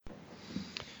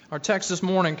Our text this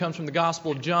morning comes from the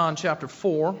Gospel of John, chapter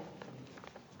 4.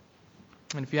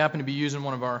 And if you happen to be using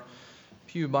one of our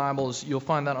Pew Bibles, you'll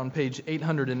find that on page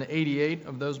 888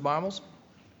 of those Bibles.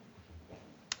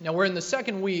 Now, we're in the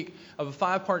second week of a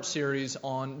 5-part series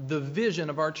on the vision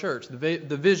of our church, the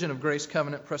vision of Grace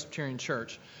Covenant Presbyterian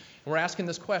Church. And we're asking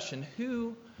this question,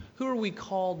 who are we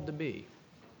called to be?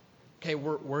 Okay,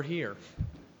 we're here.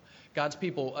 God's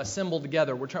people assembled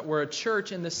together. We're a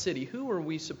church in this city. Who are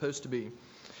we supposed to be?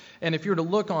 And if you were to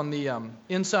look on the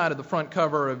inside of the front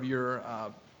cover of your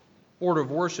order of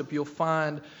worship, you'll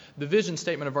find the vision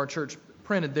statement of our church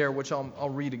printed there, which I'll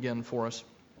read again for us.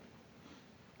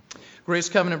 Grace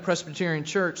Covenant Presbyterian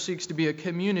Church seeks to be a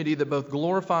community that both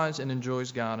glorifies and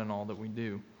enjoys God in all that we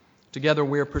do. Together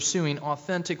we are pursuing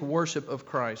authentic worship of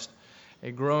Christ, a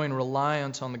growing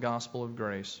reliance on the gospel of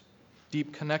grace,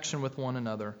 deep connection with one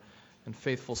another, and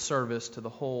faithful service to the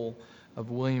whole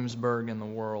of Williamsburg and the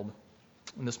world.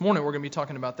 And this morning we're going to be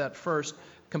talking about that first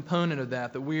component of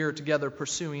that we are together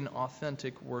pursuing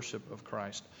authentic worship of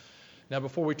Christ. Now,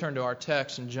 before we turn to our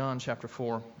text in John chapter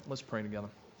 4, let's pray together.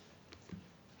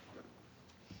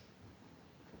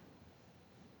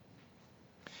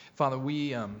 Father,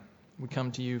 we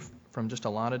come to you from just a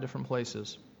lot of different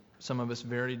places. Some of us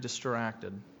very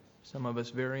distracted. Some of us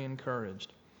very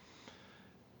encouraged.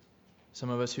 Some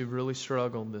of us who've really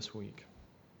struggled this week.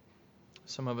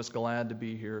 Some of us glad to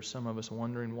be here. Some of us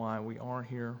wondering why we are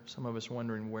here. Some of us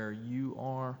wondering where you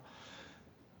are.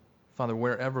 Father,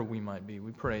 wherever we might be,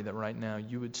 we pray that right now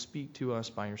you would speak to us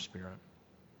by your Spirit.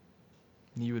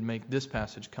 You would make this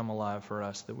passage come alive for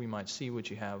us, that we might see what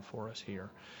you have for us here,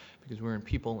 because we're in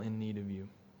people in need of you.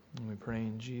 And we pray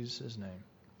in Jesus' name.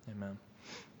 Amen.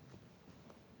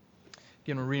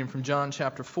 Again, we're reading from John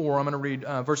chapter 4. I'm going to read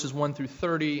verses 1 through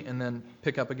 30 and then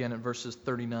pick up again at verses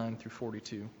 39 through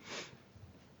 42.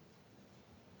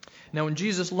 Now, when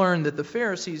Jesus learned that the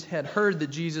Pharisees had heard that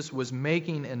Jesus was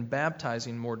making and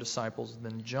baptizing more disciples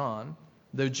than John,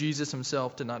 though Jesus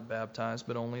himself did not baptize,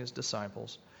 but only his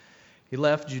disciples, he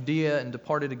left Judea and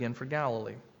departed again for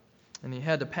Galilee. And he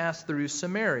had to pass through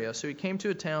Samaria, so he came to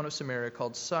a town of Samaria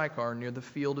called Sychar, near the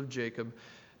field of Jacob,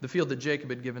 the field that Jacob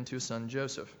had given to his son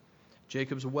Joseph.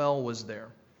 Jacob's well was there.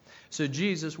 So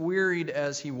Jesus, wearied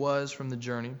as he was from the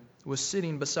journey, was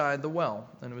sitting beside the well,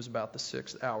 and it was about the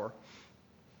 6th hour.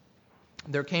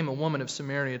 There came a woman of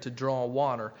Samaria to draw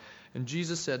water, and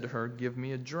Jesus said to her, "Give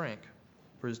me a drink,"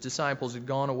 for his disciples had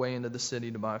gone away into the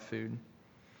city to buy food.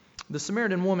 The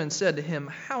Samaritan woman said to him,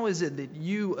 "How is it that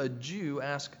you, a Jew,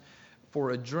 ask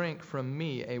for a drink from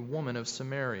me, a woman of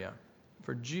Samaria?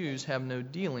 For Jews have no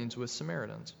dealings with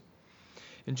Samaritans."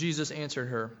 And Jesus answered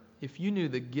her, "If you knew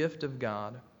the gift of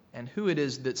God, and who it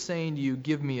is that's saying to you,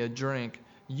 'Give me a drink,'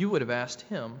 you would have asked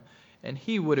him, and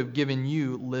he would have given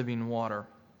you living water."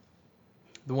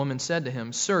 The woman said to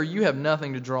him, "Sir, you have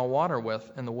nothing to draw water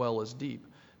with, and the well is deep.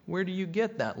 Where do you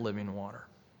get that living water?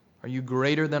 Are you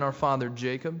greater than our father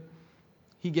Jacob?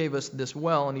 He gave us this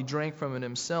well, and he drank from it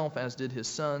himself, as did his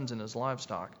sons and his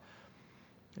livestock."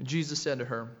 And Jesus said to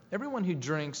her, "Everyone who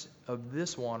drinks of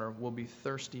this water will be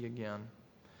thirsty again.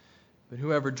 But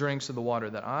whoever drinks of the water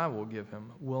that I will give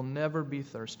him will never be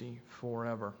thirsty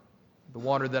forever. The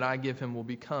water that I give him will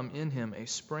become in him a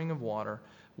spring of water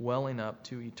welling up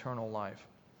to eternal life."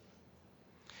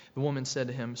 The woman said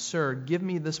to him, "Sir, give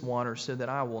me this water so that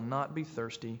I will not be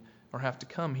thirsty or have to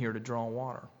come here to draw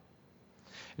water."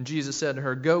 And Jesus said to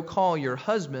her, "Go call your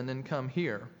husband and come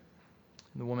here."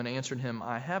 And the woman answered him,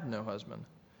 "I have no husband."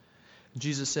 And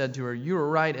Jesus said to her, "You are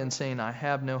right in saying, 'I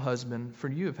have no husband,' for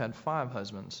you have had 5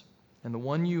 husbands. And the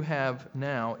one you have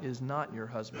now is not your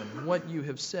husband. What you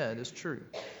have said is true."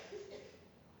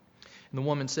 And the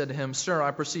woman said to him, "Sir,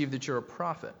 I perceive that you're a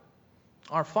prophet.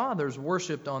 Our fathers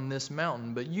worshipped on this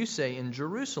mountain, but you say in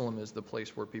Jerusalem is the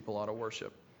place where people ought to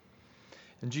worship."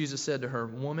 And Jesus said to her,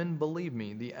 "Woman, believe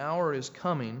me, the hour is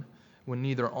coming when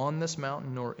neither on this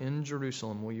mountain nor in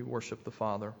Jerusalem will you worship the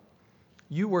Father.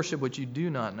 You worship what you do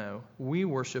not know. We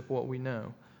worship what we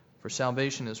know, for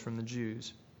salvation is from the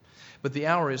Jews. But the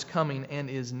hour is coming and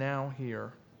is now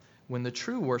here, when the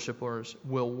true worshipers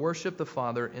will worship the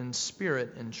Father in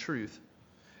spirit and truth.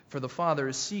 For the Father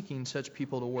is seeking such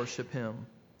people to worship him.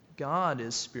 God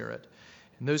is spirit,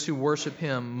 and those who worship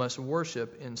him must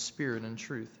worship in spirit and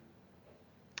truth."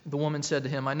 The woman said to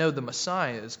him, "I know the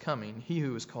Messiah is coming, he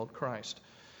who is called Christ.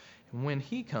 And when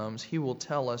he comes, he will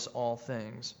tell us all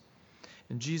things."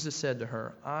 And Jesus said to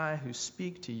her, "I who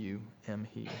speak to you am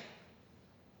he."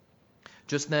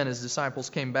 Just then his disciples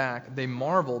came back. They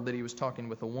marveled that he was talking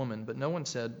with a woman, but no one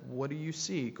said, "What do you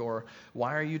seek?" or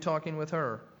 "Why are you talking with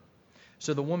her?"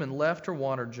 So the woman left her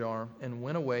water jar and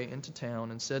went away into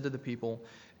town and said to the people,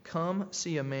 "Come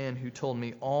see a man who told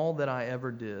me all that I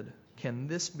ever did. Can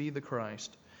this be the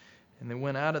Christ?" And they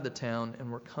went out of the town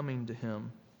and were coming to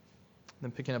him.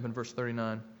 Then picking up in verse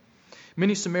 39.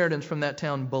 Many Samaritans from that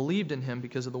town believed in him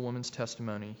because of the woman's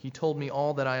testimony. "He told me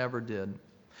all that I ever did."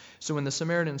 So when the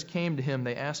Samaritans came to him,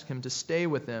 they asked him to stay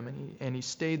with them, and he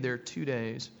stayed there 2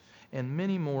 days. And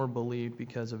many more believed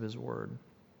because of his word.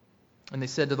 And they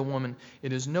said to the woman,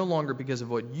 "It is no longer because of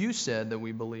what you said that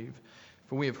we believe,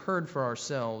 for we have heard for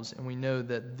ourselves, and we know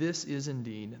that this is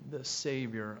indeed the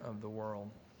Savior of the world."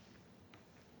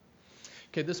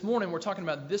 Okay, this morning we're talking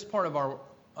about this part of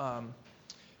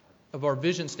our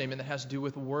vision statement that has to do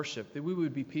with worship, that we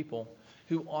would be people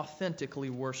who authentically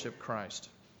worship Christ.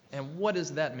 And what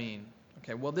does that mean?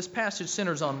 Okay, well, this passage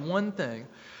centers on one thing,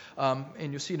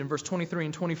 and you'll see it in verse 23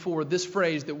 and 24, this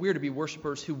phrase that we're to be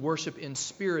worshipers who worship in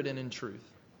spirit and in truth.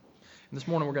 And this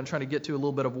morning we're going to try to get to a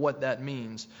little bit of what that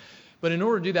means. But in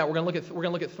order to do that, we're going to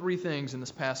look at three things in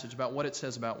this passage about what it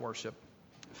says about worship.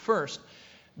 First,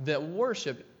 that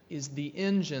worship is the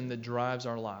engine that drives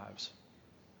our lives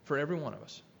for every one of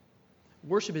us.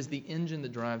 Worship is the engine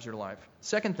that drives your life.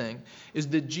 Second thing is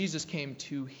that Jesus came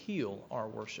to heal our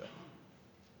worship.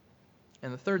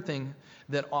 And the third thing,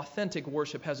 that authentic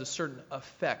worship has a certain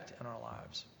effect in our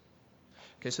lives.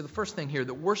 Okay, so the first thing here,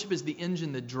 that worship is the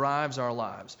engine that drives our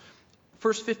lives.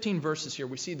 First 15 verses here,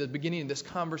 we see the beginning of this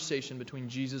conversation between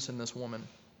Jesus and this woman.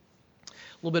 A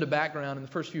little bit of background in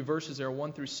the first few verses there,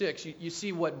 1 through 6. You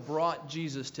see what brought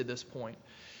Jesus to this point.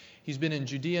 He's been in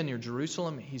Judea near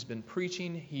Jerusalem. He's been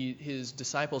preaching. His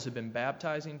disciples have been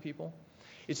baptizing people.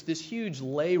 It's this huge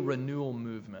lay renewal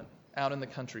movement out in the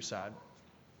countryside.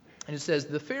 And it says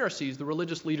the Pharisees, the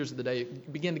religious leaders of the day,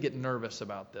 begin to get nervous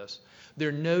about this.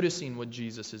 They're noticing what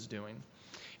Jesus is doing.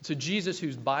 So Jesus,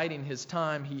 who's biding his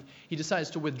time, he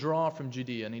decides to withdraw from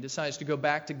Judea, and he decides to go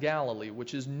back to Galilee,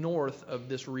 which is north of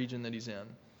this region that he's in.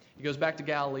 He goes back to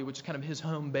Galilee, which is kind of his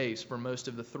home base for most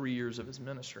of the 3 years of his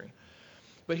ministry.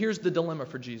 But here's the dilemma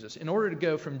for Jesus. In order to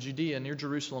go from Judea near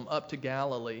Jerusalem up to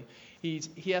Galilee,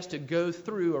 he has to go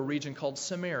through a region called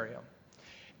Samaria.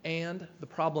 And the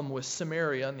problem with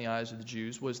Samaria in the eyes of the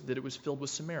Jews was that it was filled with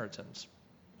Samaritans.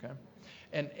 Okay,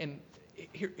 and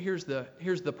here's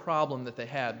the problem that they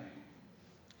had.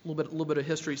 A little bit of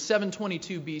history.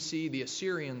 722 BC, the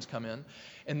Assyrians come in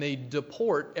and they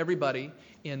deport everybody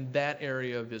in that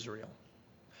area of Israel.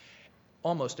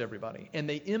 Almost everybody, and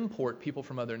they import people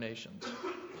from other nations.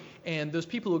 And those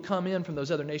people who come in from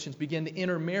those other nations begin to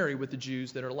intermarry with the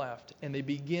Jews that are left. And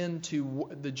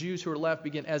the Jews who are left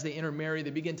begin, as they intermarry,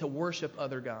 they begin to worship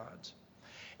other gods.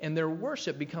 And their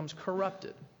worship becomes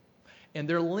corrupted. And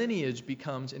their lineage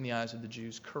becomes, in the eyes of the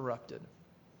Jews, corrupted.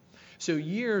 So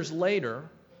years later,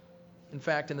 in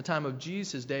fact, in the time of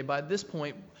Jesus' day, by this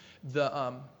point,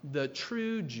 the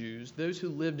true Jews, those who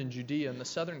lived in Judea and the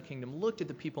southern kingdom, looked at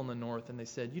the people in the north and they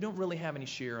said, "You don't really have any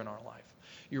share in our life.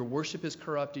 Your worship is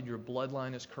corrupted, your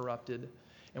bloodline is corrupted,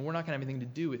 and we're not going to have anything to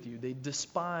do with you." They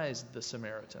despised the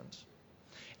Samaritans.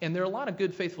 And there are a lot of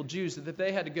good, faithful Jews that if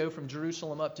they had to go from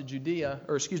Jerusalem up to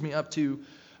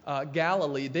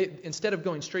Galilee, instead of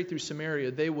going straight through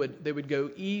Samaria, they would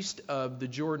go east of the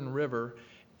Jordan River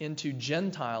into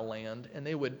Gentile land, and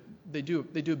they do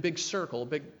a big circle, a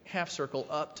big half circle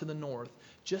up to the north,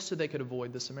 just so they could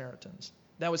avoid the Samaritans.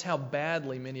 That was how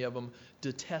badly many of them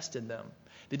detested them.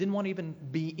 They didn't want to even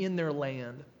be in their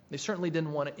land. They certainly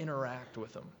didn't want to interact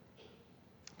with them.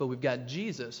 But we've got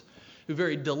Jesus, who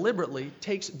very deliberately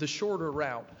takes the shorter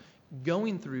route,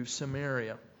 going through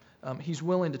Samaria. He's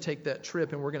willing to take that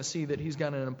trip, and we're going to see that he's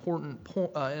got an important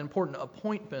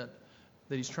appointment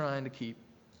that he's trying to keep.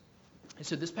 And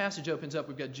so this passage opens up.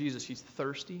 We've got Jesus. He's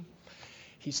thirsty.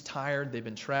 He's tired. They've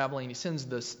been traveling. He sends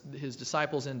his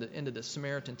disciples into the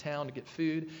Samaritan town to get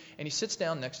food, and he sits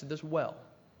down next to this well.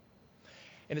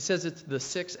 And it says it's the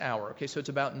 6th hour. Okay, so it's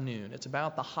about noon. It's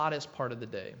about the hottest part of the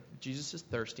day. Jesus is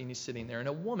thirsty, and he's sitting there, and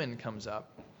a woman comes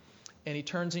up, and he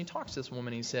turns and he talks to this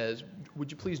woman. He says,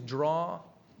 "Would you please draw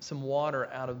some water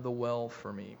out of the well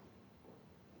for me?"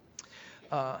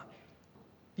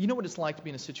 You know what it's like to be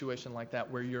in a situation like that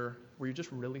where you're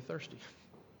just really thirsty.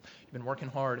 You've been working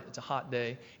hard. It's a hot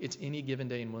day. It's any given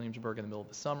day in Williamsburg in the middle of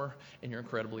the summer, and you're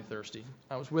incredibly thirsty.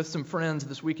 I was with some friends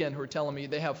this weekend who were telling me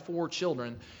they have 4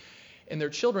 children, and their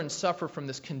children suffer from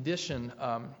this condition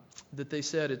that they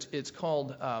said it's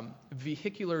called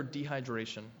vehicular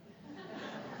dehydration.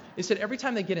 They said every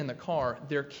time they get in the car,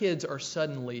 their kids are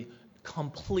suddenly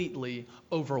completely,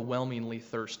 overwhelmingly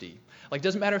thirsty. Like,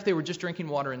 doesn't matter if they were just drinking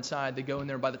water inside, they go in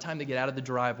there, and by the time they get out of the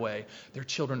driveway, their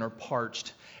children are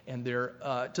parched, and they're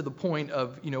to the point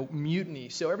of, mutiny.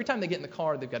 So every time they get in the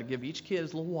car, they've got to give each kid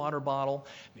his little water bottle,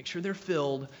 make sure they're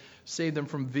filled, save them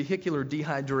from vehicular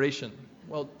dehydration.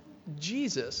 Well,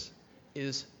 Jesus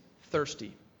is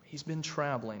thirsty. He's been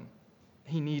traveling.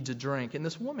 He needs a drink. And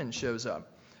this woman shows up.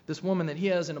 This woman that he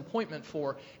has an appointment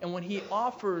for. And when he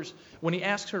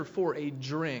asks her for a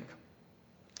drink,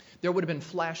 there would have been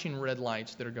flashing red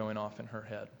lights that are going off in her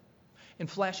head. And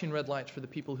flashing red lights for the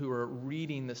people who are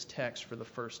reading this text for the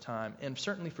first time. And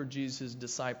certainly for Jesus'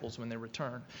 disciples when they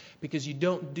return. Because you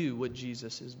don't do what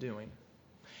Jesus is doing.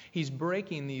 He's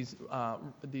breaking these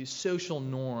social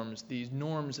norms, these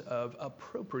norms of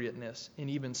appropriateness in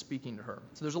even speaking to her.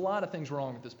 So there's a lot of things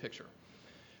wrong with this picture.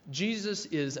 Jesus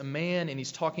is a man, and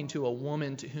he's talking to a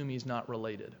woman to whom he's not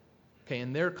related. Okay,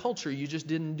 in their culture, you just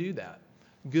didn't do that.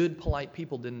 Good, polite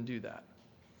people didn't do that.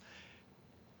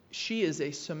 She is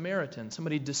a Samaritan,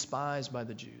 somebody despised by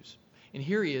the Jews. And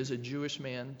here he is, a Jewish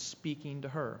man speaking to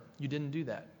her. You didn't do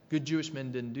that. Good Jewish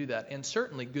men didn't do that. And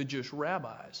certainly good Jewish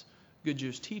rabbis, good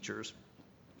Jewish teachers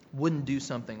wouldn't do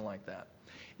something like that.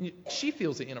 And she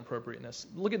feels the inappropriateness.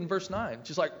 Look at in verse 9.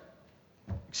 She's like,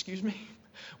 excuse me?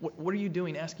 What are you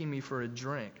doing asking me for a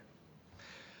drink?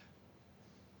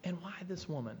 And why this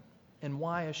woman? And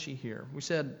why is she here? We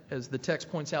said, as the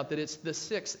text points out, that it's the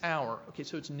 6th hour. Okay,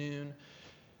 so it's noon.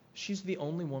 She's the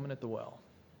only woman at the well.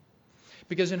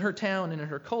 Because in her town and in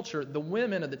her culture, the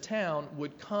women of the town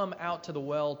would come out to the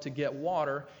well to get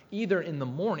water, either in the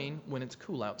morning when it's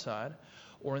cool outside,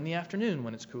 or in the afternoon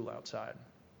when it's cool outside.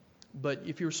 But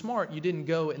if you were smart, you didn't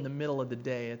go in the middle of the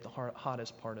day at the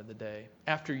hottest part of the day,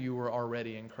 after you were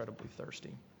already incredibly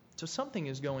thirsty. So something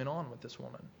is going on with this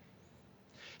woman.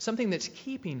 Something that's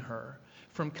keeping her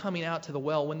from coming out to the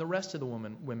well when the rest of the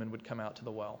women would come out to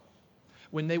the well.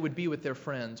 When they would be with their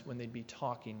friends, when they'd be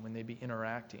talking, when they'd be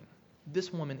interacting.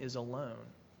 This woman is alone.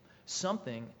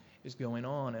 Something is going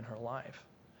on in her life,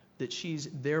 that she's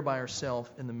there by herself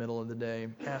in the middle of the day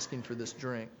asking for this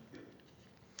drink.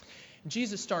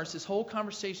 Jesus starts this whole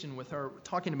conversation with her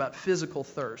talking about physical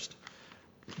thirst.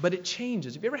 But it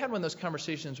changes. Have you ever had one of those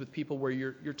conversations with people where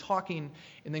you're talking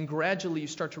and then gradually you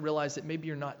start to realize that maybe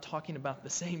you're not talking about the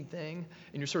same thing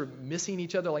and you're sort of missing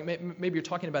each other? Like maybe you're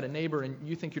talking about a neighbor and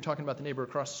you think you're talking about the neighbor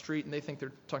across the street and they think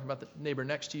they're talking about the neighbor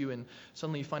next to you, and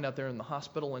suddenly you find out they're in the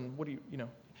hospital, and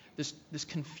this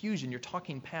confusion, you're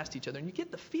talking past each other, and you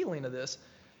get the feeling of this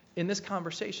in this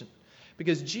conversation.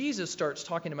 Because Jesus starts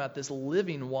talking about this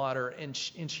living water, and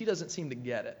she doesn't seem to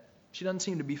get it. She doesn't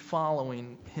seem to be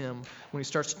following him when he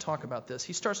starts to talk about this.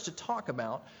 He starts to talk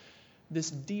about this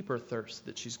deeper thirst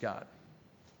that she's got.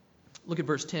 Look at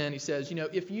verse 10. He says,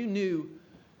 if you knew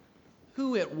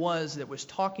who it was that was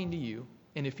talking to you,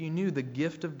 and if you knew the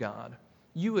gift of God,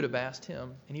 you would have asked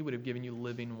him, and he would have given you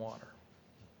living water.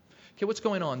 Okay, what's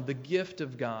going on? The gift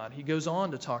of God. He goes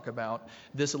on to talk about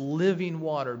this living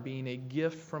water being a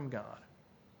gift from God.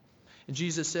 And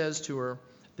Jesus says to her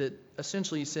that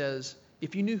essentially he says,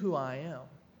 if you knew who I am,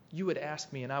 you would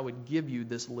ask me and I would give you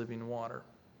this living water.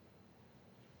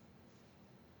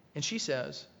 And she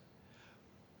says,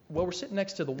 well, we're sitting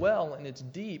next to the well and it's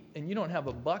deep and you don't have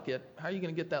a bucket. How are you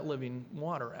going to get that living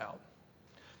water out?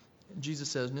 And Jesus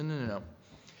says, no.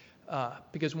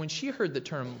 Because when she heard the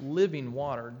term living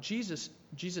water, Jesus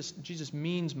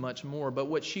means much more. But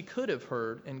what she could have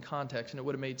heard in context, and it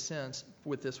would have made sense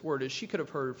with this word, is she could have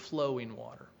heard flowing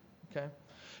water. Okay,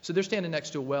 so they're standing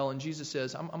next to a well, and Jesus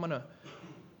says, "I'm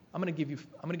gonna give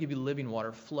you living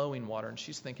water, flowing water." And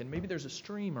she's thinking, maybe there's a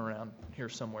stream around here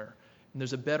somewhere, and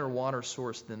there's a better water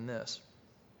source than this.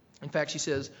 In fact, she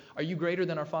says, "Are you greater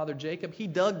than our father Jacob? He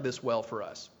dug this well for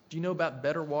us. Do you know about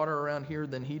better water around here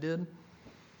than he did?"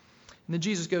 And then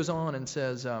Jesus goes on and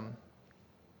says that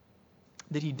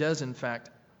he does, in fact,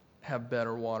 have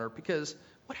better water. Because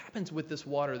what happens with this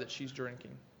water that she's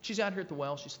drinking? She's out here at the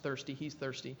well. She's thirsty. He's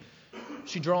thirsty.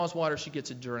 She draws water. She gets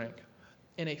a drink.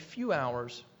 In a few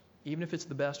hours, even if it's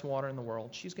the best water in the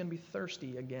world, she's going to be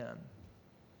thirsty again.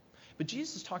 But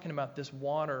Jesus is talking about this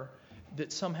water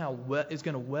that somehow is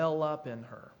going to well up in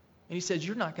her. And he says,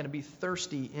 you're not going to be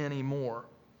thirsty anymore.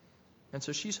 And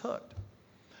so she's hooked.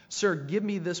 Sir, give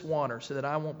me this water so that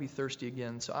I won't be thirsty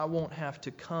again, so I won't have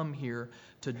to come here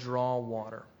to draw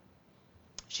water.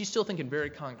 She's still thinking very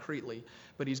concretely,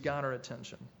 but he's got her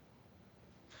attention.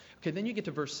 Okay, then you get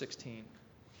to verse 16.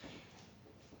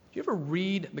 Do you ever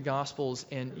read the Gospels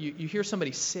and you hear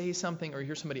somebody say something, or you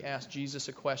hear somebody ask Jesus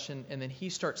a question, and then he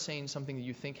starts saying something that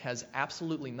you think has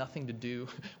absolutely nothing to do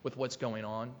with what's going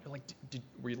on? You're like,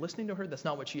 were you listening to her? That's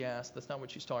not what she asked. That's not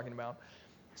what she's talking about.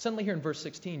 Suddenly here in verse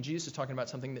 16, Jesus is talking about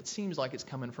something that seems like it's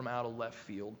coming from out of left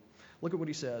field. Look at what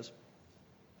he says.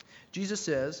 Jesus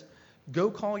says,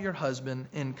 "Go call your husband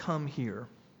and come here."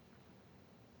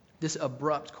 This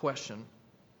abrupt question.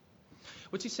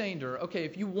 What's he saying to her? Okay,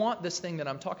 if you want this thing that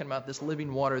I'm talking about, this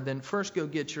living water, then first go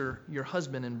get your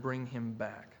husband and bring him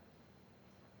back.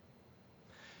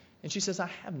 And she says, I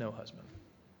have no husband.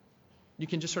 You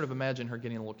can just sort of imagine her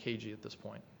getting a little cagey at this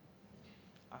point.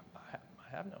 I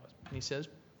have no husband. And he says,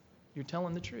 you're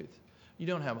telling the truth. You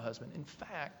don't have a husband. In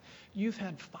fact, you've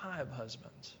had 5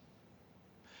 husbands.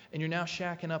 And you're now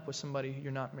shacking up with somebody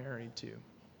you're not married to.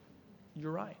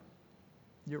 You're right.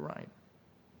 You're right.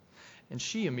 And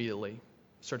she immediately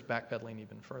starts backpedaling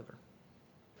even further.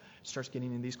 Starts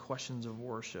getting into these questions of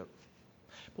worship.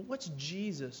 But what's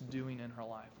Jesus doing in her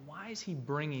life? Why is he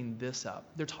bringing this up?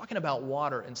 They're talking about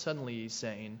water, and suddenly he's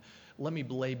saying, let me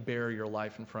lay bare your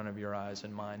life in front of your eyes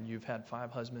and mine. You've had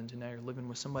 5 husbands, and now you're living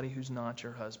with somebody who's not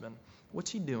your husband.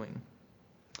 What's he doing?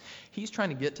 He's trying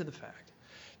to get to the fact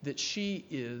that she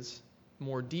is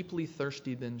more deeply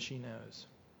thirsty than she knows.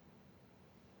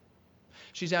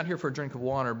 She's out here for a drink of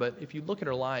water, but if you look at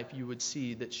her life, you would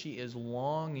see that she is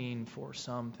longing for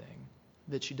something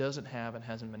that she doesn't have and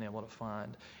hasn't been able to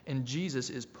find. And Jesus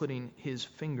is putting his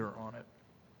finger on it.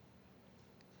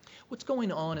 What's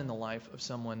going on in the life of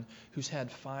someone who's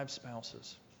had 5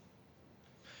 spouses?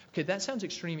 Okay, that sounds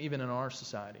extreme even in our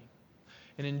society.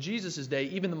 And in Jesus' day,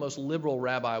 even the most liberal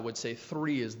rabbi would say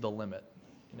 3 is the limit.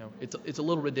 You know, it's a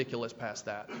little ridiculous past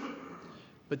that.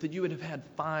 But that you would have had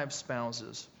 5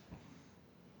 spouses.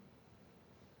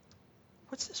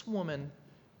 What's this woman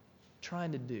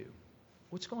trying to do?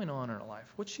 What's going on in her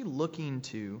life? What's she looking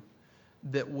to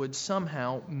that would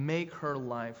somehow make her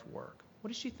life work? What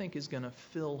does she think is going to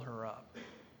fill her up?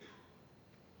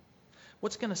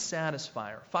 What's going to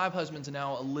satisfy her? 5 husbands and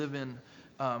now a live-in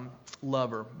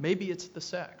lover. Maybe it's the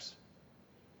sex.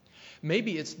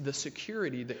 Maybe it's the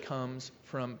security that comes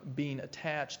from being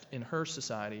attached in her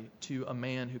society to a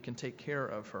man who can take care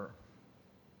of her.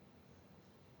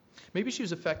 Maybe she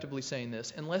was effectively saying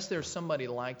this, unless there's somebody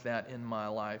like that in my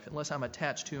life, unless I'm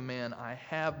attached to a man, I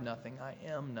have nothing, I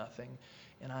am nothing,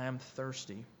 and I am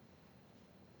thirsty.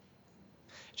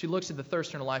 She looks at the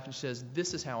thirst in her life and she says,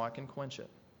 this is how I can quench it.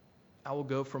 I will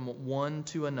go from one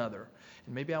to another,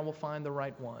 and maybe I will find the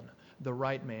right one, the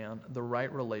right man, the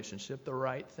right relationship, the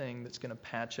right thing that's going to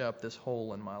patch up this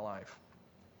hole in my life.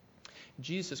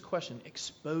 Jesus' question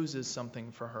exposes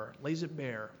something for her, lays it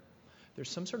bare. There's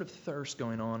some sort of thirst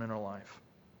going on in her life.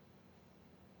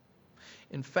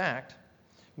 In fact,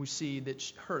 we see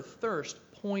that her thirst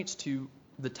points to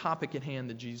the topic at hand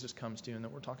that Jesus comes to and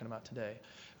that we're talking about today,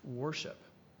 worship.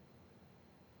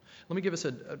 Let me give us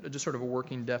just sort of a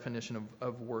working definition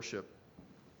of worship.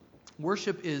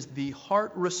 Worship is the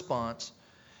heart response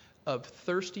of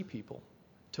thirsty people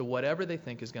to whatever they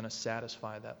think is going to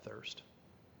satisfy that thirst.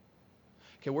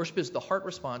 Okay, worship is the heart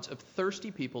response of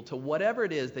thirsty people to whatever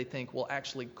it is they think will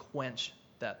actually quench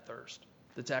that thirst,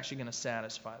 that's actually going to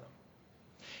satisfy them.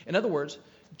 In other words,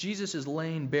 Jesus is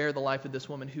laying bare the life of this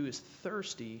woman who is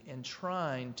thirsty and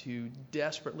trying to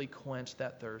desperately quench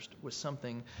that thirst with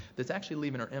something that's actually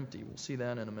leaving her empty. We'll see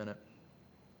that in a minute.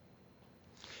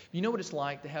 You know what it's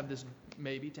like to have this,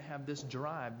 maybe to have this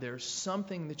drive. There's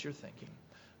something that you're thinking,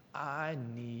 I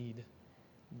need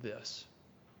this.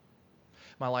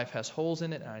 My life has holes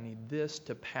in it, and I need this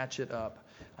to patch it up.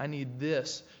 I need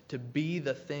this to be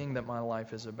the thing that my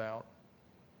life is about.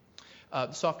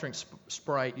 Soft drink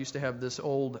Sprite used to have this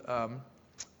old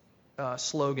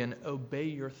slogan, obey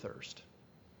your thirst.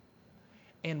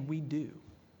 And we do.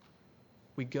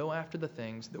 We go after the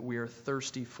things that we are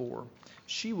thirsty for.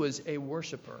 She was a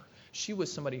worshiper. She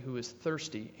was somebody who was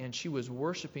thirsty, and she was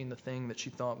worshiping the thing that she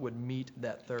thought would meet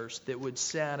that thirst, that would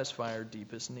satisfy her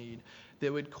deepest need,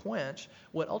 that would quench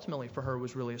what ultimately for her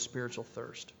was really a spiritual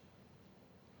thirst.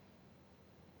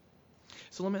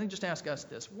 So let me just ask us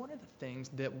this. What are the things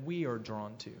that we are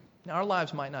drawn to? Now, our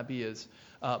lives might not be as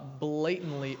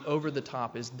blatantly over the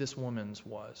top as this woman's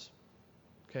was.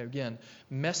 Okay, again,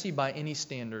 messy by any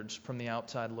standards from the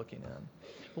outside looking in.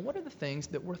 But what are the things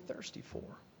that we're thirsty for?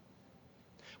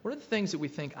 What are the things that we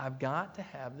think, I've got to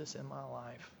have this in my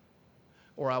life,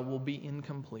 or I will be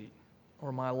incomplete,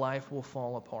 or my life will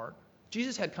fall apart?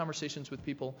 Jesus had conversations with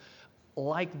people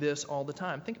like this all the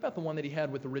time. Think about the one that he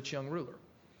had with the rich young ruler.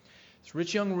 This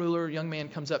rich young ruler, young man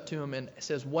comes up to him and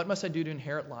says, what must I do to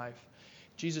inherit life?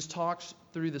 Jesus talks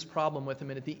through this problem with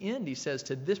him, and at the end he says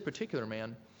to this particular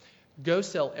man, go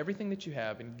sell everything that you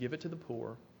have and give it to the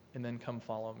poor, and then come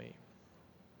follow me.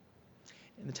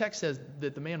 And the text says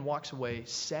that the man walks away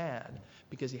sad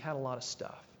because he had a lot of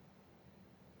stuff.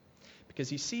 Because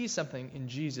he sees something in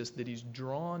Jesus that he's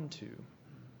drawn to,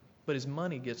 but his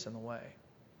money gets in the way.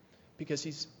 Because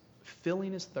he's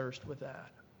filling his thirst with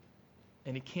that,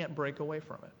 and he can't break away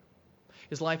from it.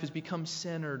 His life has become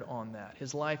centered on that.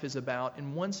 His life is about,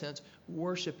 in one sense,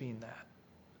 worshiping that,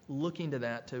 looking to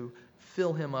that to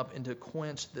fill him up and to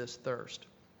quench this thirst.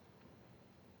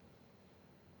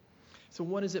 So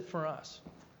what is it for us?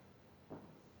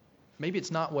 Maybe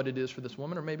it's not what it is for this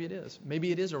woman, or maybe it is.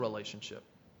 Maybe it is a relationship.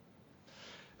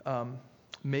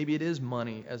 Maybe it is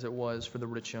money, as it was for the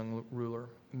rich young ruler.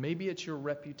 Maybe it's your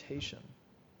reputation.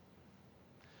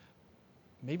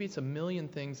 Maybe it's a million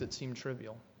things that seem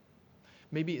trivial.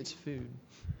 Maybe it's food.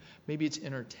 Maybe it's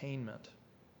entertainment.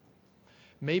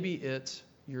 Maybe it's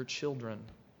your children.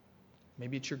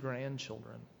 Maybe it's your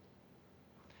grandchildren.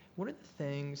 What are the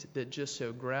things that just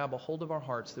so grab a hold of our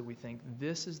hearts that we think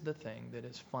this is the thing that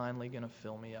is finally going to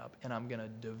fill me up, and I'm going to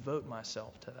devote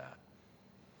myself to that?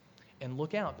 And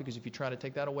look out, because if you try to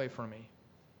take that away from me,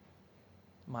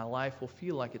 my life will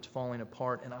feel like it's falling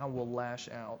apart, and I will lash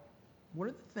out. What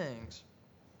are the things?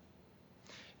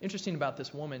 Interesting about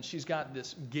this woman, she's got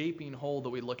this gaping hole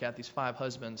that we look at, these 5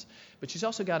 husbands, but she's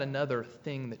also got another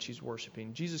thing that she's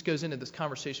worshiping. Jesus goes into this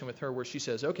conversation with her where she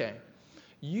says, okay,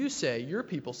 your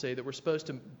people say that we're supposed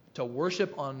to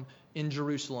worship in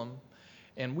Jerusalem,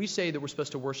 and we say that we're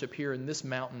supposed to worship here in this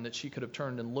mountain that she could have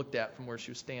turned and looked at from where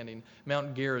she was standing,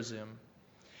 Mount Gerizim.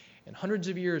 And hundreds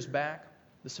of years back,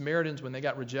 the Samaritans, when they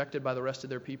got rejected by the rest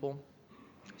of their people,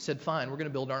 said, fine, we're going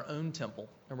to build our own temple,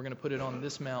 and we're going to put it on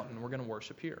this mountain. We're going to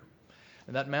worship here.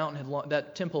 And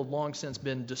that temple had long since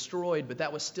been destroyed, but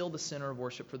that was still the center of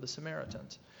worship for the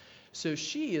Samaritans. So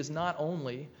she is not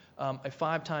only a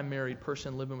 5-time married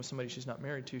person living with somebody she's not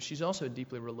married to, she's also a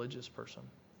deeply religious person.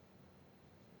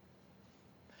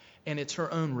 And it's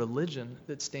her own religion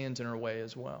that stands in her way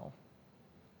as well.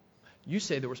 You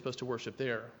say that we're supposed to worship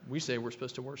there. We say we're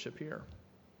supposed to worship here.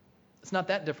 It's not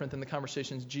that different than the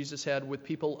conversations Jesus had with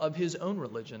people of his own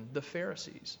religion, the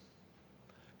Pharisees,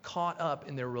 caught up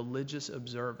in their religious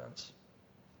observance,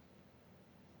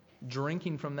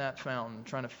 drinking from that fountain,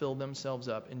 trying to fill themselves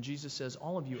up. And Jesus says,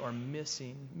 all of you are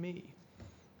missing me.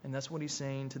 And that's what he's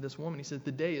saying to this woman. He says,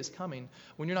 the day is coming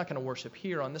when you're not going to worship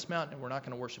here on this mountain, and we're not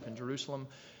going to worship in Jerusalem.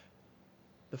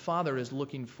 The Father is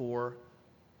looking for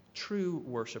true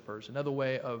worshipers. Another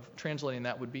way of translating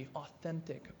that would be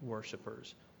authentic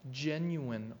worshipers,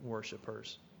 genuine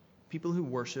worshipers, people who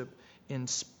worship in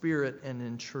spirit and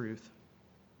in truth.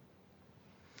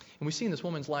 And we see in this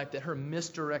woman's life that her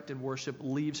misdirected worship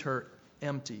leaves her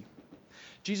empty.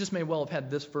 Jesus may well have had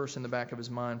this verse in the back of his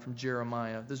mind from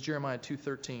Jeremiah. This is Jeremiah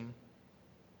 2:13.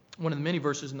 One of the many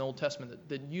verses in the Old Testament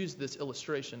that use this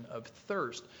illustration of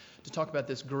thirst to talk about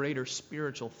this greater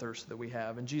spiritual thirst that we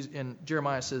have. And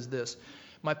Jeremiah says this,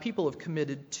 my people have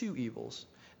committed 2 evils.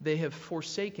 They have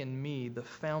forsaken me, the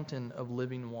fountain of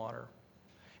living water,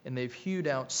 and they've hewed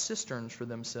out cisterns for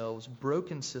themselves,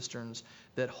 broken cisterns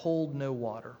that hold no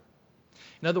water.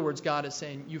 In other words, God is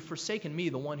saying, you've forsaken me,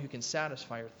 the one who can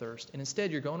satisfy your thirst, and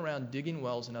instead you're going around digging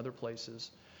wells in other places,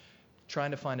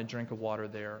 trying to find a drink of water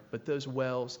there, but those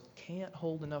wells can't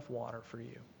hold enough water for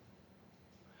you.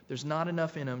 There's not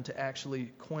enough in them to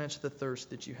actually quench the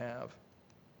thirst that you have.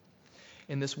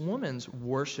 And this woman's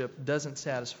worship doesn't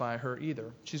satisfy her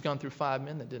either. She's gone through 5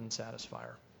 men that didn't satisfy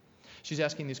her. She's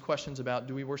asking these questions about,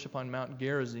 do we worship on Mount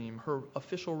Gerizim? Her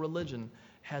official religion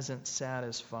hasn't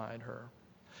satisfied her.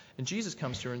 And Jesus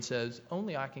comes to her and says,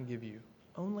 only I can give you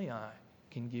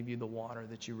the water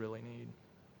that you really need.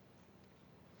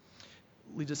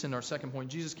 Leads us into our second point.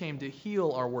 Jesus came to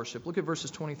heal our worship. Look at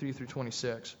verses 23 through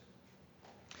 26.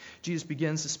 Jesus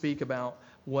begins to speak about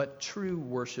what true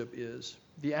worship is.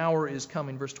 The hour is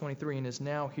coming, verse 23, and is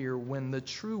now here when the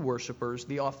true worshipers,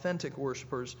 the authentic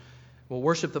worshipers, will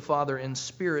worship the Father in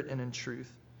spirit and in truth.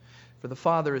 For the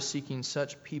Father is seeking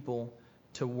such people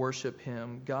to worship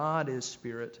him. God is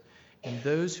spirit, and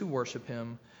those who worship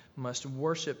him must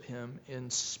worship him in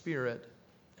spirit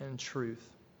and truth.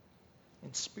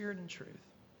 In spirit and truth.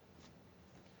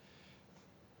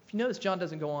 If you notice, John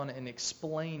doesn't go on and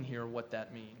explain here what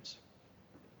that means.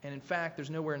 And in fact, there's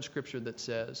nowhere in Scripture that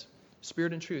says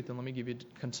spirit and truth, and let me give you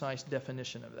a concise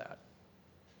definition of that.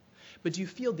 But do you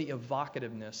feel the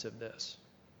evocativeness of this?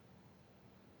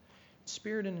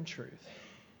 Spirit and in truth.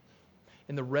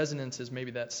 And the resonances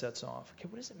maybe that sets off. Okay,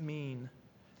 what does it mean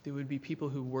that would be people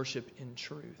who worship in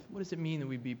truth. What does it mean that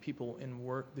we'd be people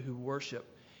who worship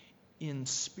in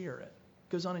spirit?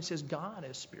 It goes on and says God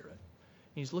is spirit.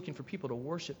 And he's looking for people to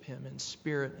worship him in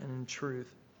spirit and in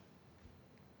truth.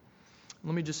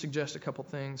 Let me just suggest a couple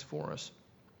things for us.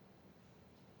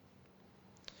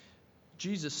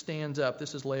 Jesus stands up,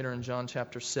 this is later in John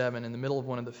chapter 7, in the middle of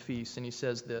one of the feasts, and he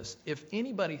says this, "If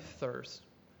anybody thirsts,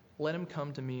 let him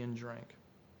come to me and drink.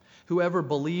 Whoever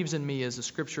believes in me, as the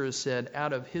scripture has said,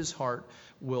 out of his heart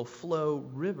will flow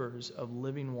rivers of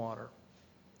living water."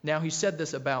 Now he said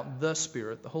this about the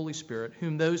Spirit, the Holy Spirit,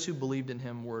 whom those who believed in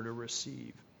him were to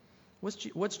receive.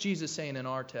 What's Jesus saying in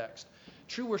our text?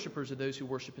 True worshipers are those who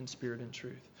worship in spirit and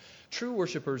truth. True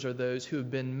worshipers are those who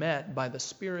have been met by the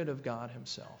Spirit of God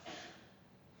himself,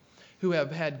 who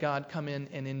have had God come in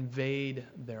and invade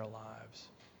their lives,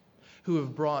 who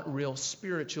have brought real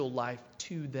spiritual life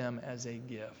to them as a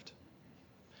gift.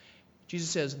 Jesus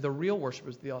says the real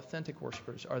worshipers, the authentic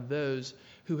worshipers, are those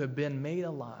who have been made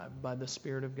alive by the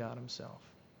Spirit of God himself.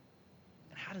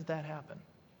 And how does that happen?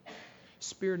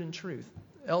 Spirit and truth.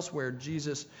 Elsewhere,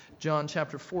 Jesus, John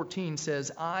chapter 14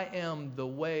 says, "I am the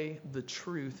way, the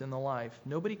truth, and the life.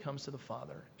 Nobody comes to the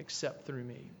Father except through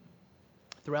me."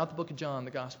 Throughout the book of John,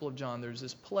 the Gospel of John, there's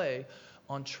this play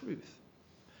on truth.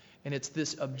 And it's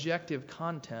this objective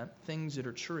content, things that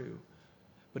are true,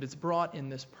 but it's brought in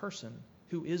this person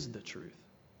who is the truth.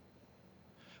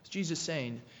 It's Jesus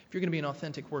saying, if you're going to be an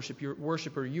authentic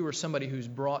worshiper, you are somebody who's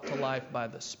brought to life by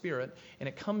the Spirit, and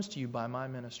it comes to you by my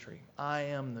ministry. I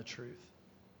am the truth.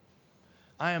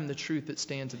 I am the truth that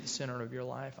stands at the center of your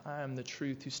life. I am the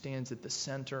truth who stands at the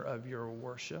center of your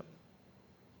worship.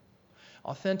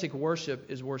 Authentic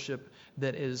worship is worship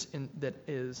that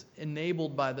is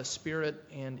enabled by the Spirit,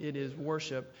 and it is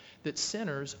worship that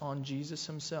centers on Jesus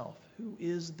himself, who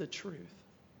is the truth.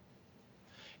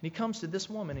 And he comes to this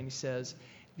woman and he says,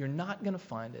 you're not going to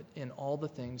find it in all the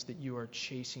things that you are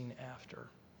chasing after.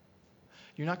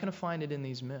 You're not going to find it in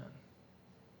these men.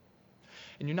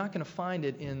 And you're not going to find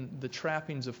it in the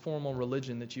trappings of formal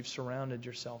religion that you've surrounded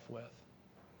yourself with.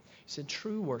 He said,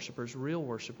 true worshipers, real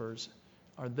worshipers,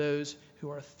 are those who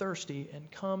are thirsty and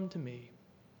come to me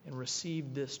and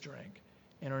receive this drink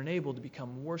and are enabled to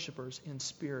become worshipers in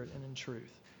spirit and in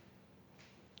truth.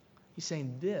 He's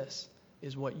saying this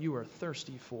is what you are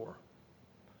thirsty for.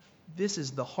 This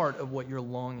is the heart of what you're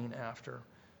longing after.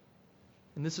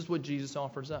 And this is what Jesus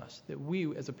offers us, that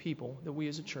we as a people, that we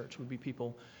as a church would be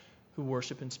people who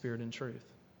worship in spirit and truth.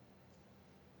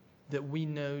 That we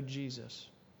know Jesus,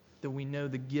 that we know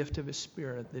the gift of his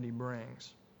Spirit that he brings.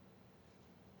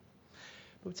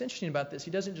 But what's interesting about this,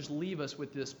 he doesn't just leave us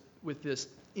with this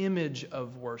image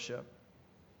of worship.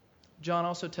 John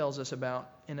also tells us about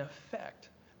an effect,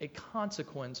 a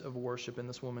consequence of worship in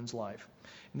this woman's life.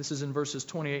 And this is in verses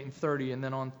 28 and 30, and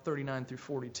then on 39 through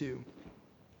 42.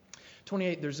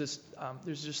 28, there's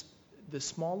just this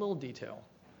small little detail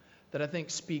that I think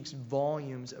speaks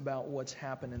volumes about what's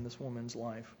happened in this woman's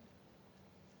life.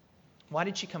 Why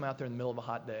did she come out there in the middle of a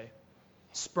hot day,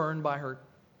 spurned by her,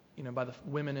 by the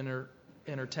women in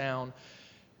her town,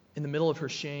 in the middle of her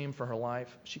shame for her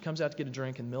life? She comes out to get a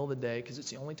drink in the middle of the day because it's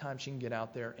the only time she can get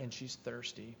out there, and she's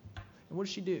thirsty. And what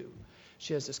does she do?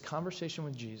 She has this conversation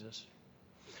with Jesus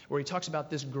where he talks about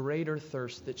this greater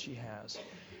thirst that she has.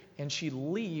 And she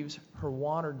leaves her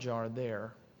water jar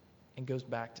there and goes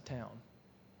back to town.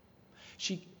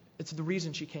 It's the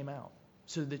reason she came out,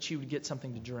 so that she would get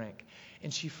something to drink.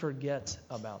 And she forgets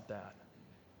about that,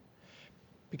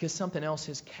 because something else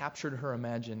has captured her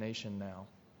imagination now.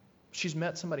 She's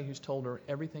met somebody who's told her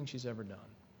everything she's ever done.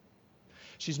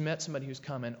 She's met somebody who's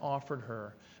come and offered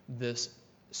her this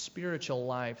spiritual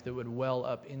life that would well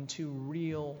up into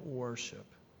real worship.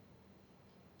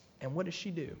 And what does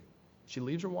she do? She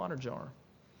leaves her water jar,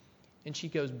 and she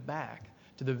goes back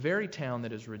to the very town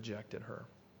that has rejected her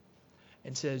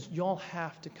and says, y'all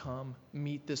have to come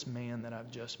meet this man that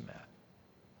I've just met.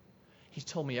 He's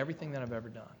told me everything that I've ever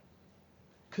done.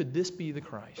 Could this be the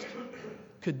Christ?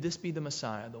 Could this be the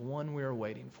Messiah, the one we're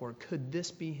waiting for? Could this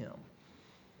be him?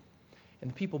 And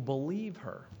the people believe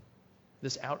her,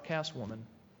 this outcast woman,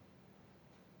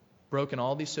 broken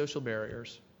all these social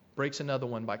barriers, breaks another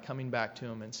one by coming back to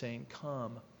him and saying,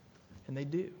 come. And they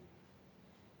do.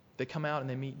 They come out and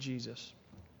they meet Jesus.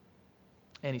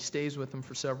 And he stays with them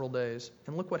for several days.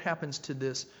 And look what happens to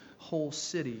this whole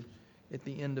city at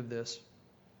the end of this.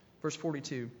 Verse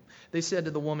 42, they said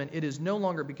to the woman, it is no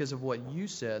longer because of what you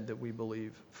said that we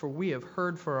believe, for we have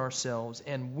heard for ourselves,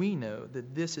 and we know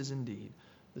that this is indeed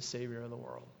the Savior of the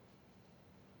world.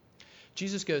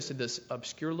 Jesus goes to this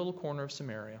obscure little corner of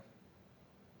Samaria,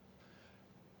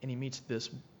 and he meets this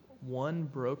one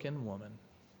broken woman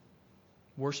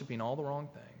worshiping all the wrong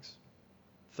things,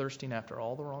 thirsting after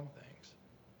all the wrong things.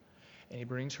 And he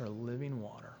brings her living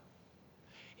water.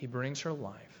 He brings her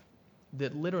life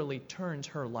that literally turns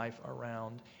her life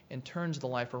around and turns the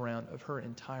life around of her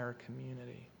entire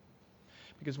community.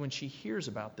 Because when she hears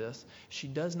about this, she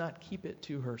does not keep it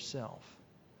to herself,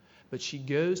 but she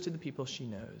goes to the people she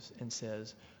knows and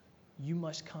says, you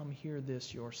must come hear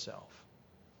this yourself.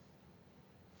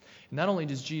 Not only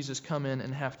does Jesus come in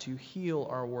and have to heal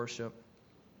our worship,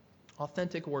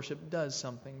 authentic worship does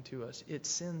something to us. It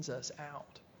sends us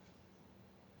out.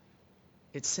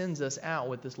 It sends us out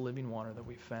with this living water that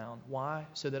we found. Why?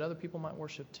 So that other people might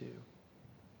worship too.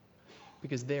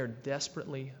 Because they are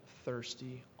desperately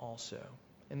thirsty also.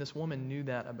 And this woman knew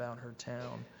that about her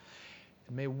town.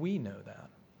 And may we know that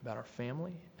about our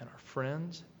family and our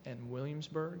friends and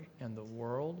Williamsburg and the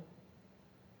world.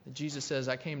 That Jesus says,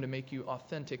 I came to make you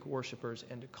authentic worshipers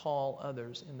and to call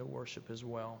others into worship as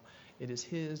well. It is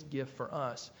his gift for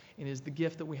us, and it is the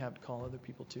gift that we have to call other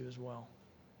people to as well.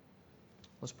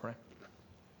 Let's pray.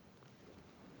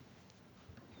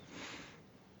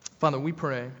 Father, we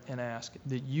pray and ask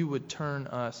that you would turn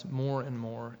us more and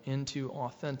more into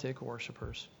authentic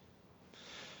worshipers.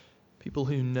 People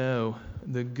who know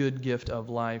the good gift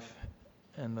of life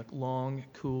and the long,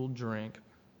 cool drink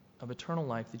of eternal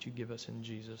life that you give us in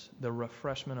Jesus, the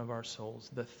refreshment of our souls,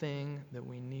 the thing that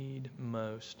we need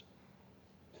most.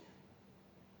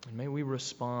 And may we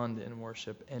respond in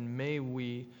worship, and may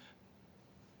we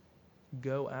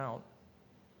go out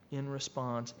in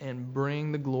response and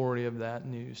bring the glory of that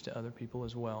news to other people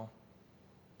as well.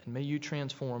 And may you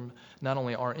transform not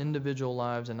only our individual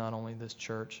lives and not only this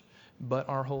church, but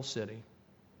our whole city.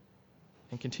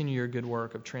 And continue your good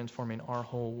work of transforming our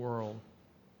whole world.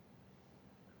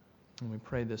 And we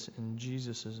pray this in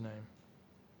Jesus' name.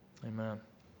 Amen.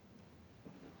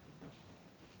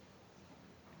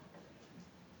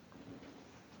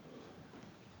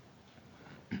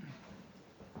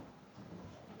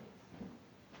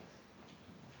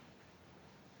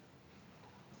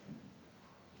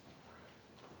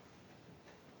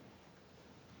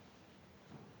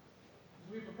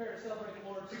 As we prepare to celebrate the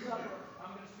Lord's Supper,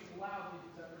 I'm going to speak loudly.